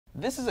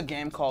This is a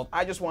game called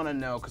I Just Want to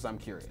Know Because I'm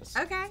Curious.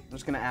 Okay. I'm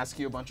just going to ask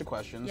you a bunch of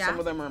questions. Yeah. Some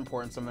of them are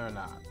important, some of them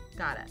are not.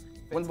 Got it.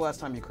 When's the last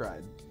time you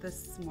cried?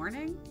 This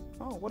morning?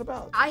 Oh, what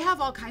about? I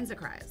have all kinds of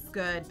cries.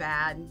 Good,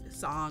 bad,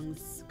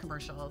 songs,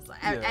 commercials,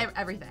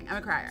 everything. I'm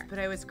a crier. But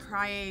I was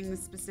crying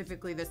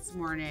specifically this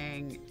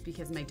morning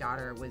because my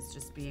daughter was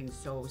just being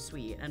so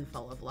sweet and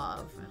full of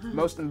love.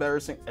 Most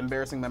embarrassing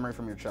memory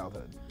from your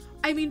childhood?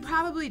 I mean,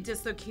 probably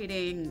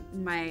dislocating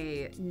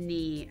my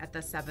knee at the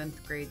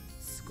 7th grade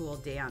school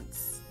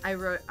dance. I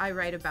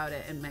write about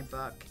it in my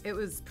book. It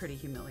was pretty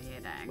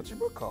humiliating. What's your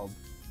book called?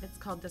 It's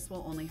called This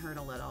Will Only Hurt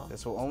a Little.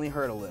 This Will Only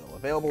Hurt a Little.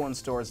 Available in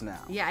stores now.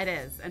 Yeah, it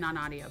is, and on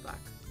audiobook.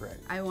 Right.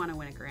 I want to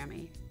win a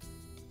Grammy.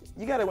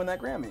 You gotta win that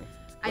Grammy.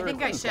 I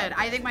think I should.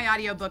 I think my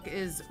audiobook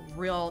is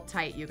real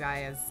tight, you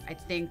guys. I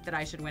think that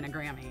I should win a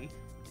Grammy.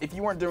 If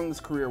you weren't doing this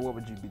career, what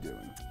would you be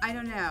doing? I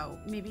don't know.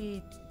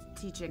 Maybe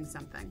teaching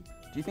something.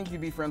 Do you think you'd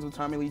be friends with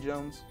Tommy Lee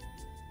Jones?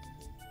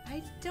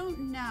 I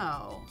don't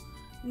know.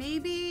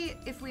 Maybe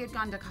if we had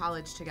gone to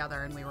college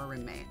together and we were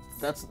roommates.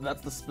 That's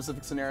the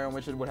specific scenario in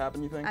which it would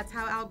happen, you think? That's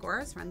how Al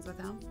Gore is friends with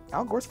him.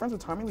 Al Gore's friends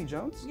with Tommy Lee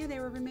Jones? Yeah, they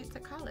were roommates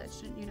at college.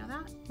 Didn't you know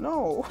that?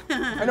 No.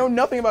 I know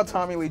nothing about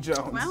Tommy Lee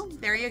Jones. Well,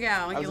 there you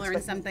go. You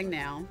learned something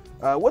new.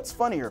 What's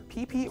funnier,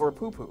 pee-pee or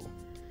poo-poo?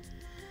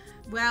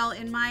 Well,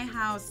 in my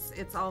house,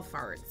 it's all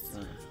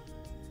farts.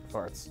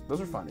 Farts.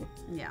 Those are funny.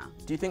 Yeah.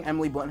 Do you think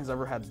Emily Blunt has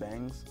ever had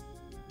bangs?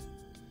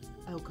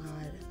 Oh, God.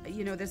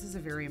 You know, this is a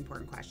very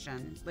important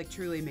question. Like,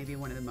 truly, maybe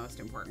one of the most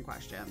important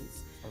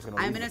questions.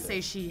 I'm going to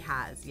say she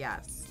has,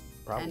 yes.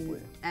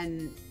 Probably.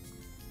 And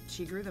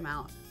she grew them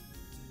out.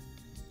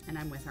 And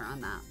I'm with her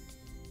on that.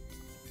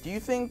 Do you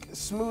think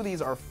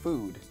smoothies are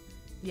food?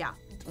 Yeah.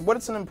 What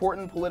is an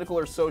important political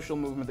or social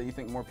movement that you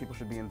think more people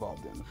should be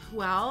involved in?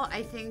 Well,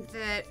 I think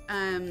that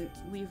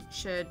we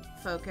should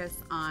focus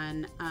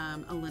on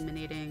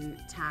eliminating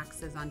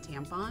taxes on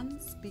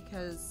tampons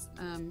because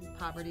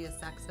poverty is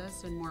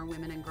sexist and more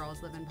women and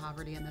girls live in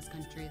poverty in this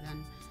country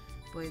than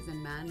boys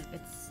and men.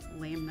 It's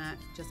lame that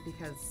just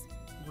because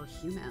we're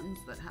humans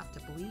that have to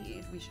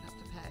bleed, we should have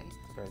to pay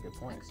That's a very good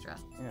point. extra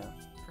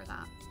for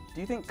that.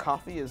 Do you think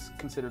coffee is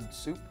considered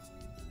soup?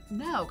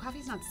 No,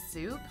 coffee's not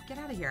soup. Get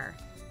out of here.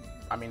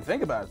 I mean,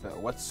 think about it though.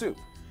 What's soup?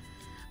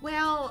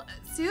 Well,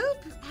 soup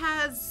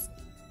has,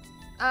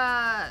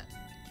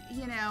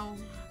 you know,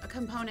 a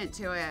component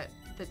to it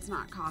that's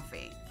not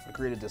coffee.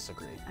 Agree to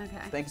disagree.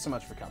 Okay. Thank you so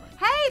much for coming.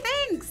 Hey,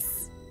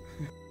 thanks!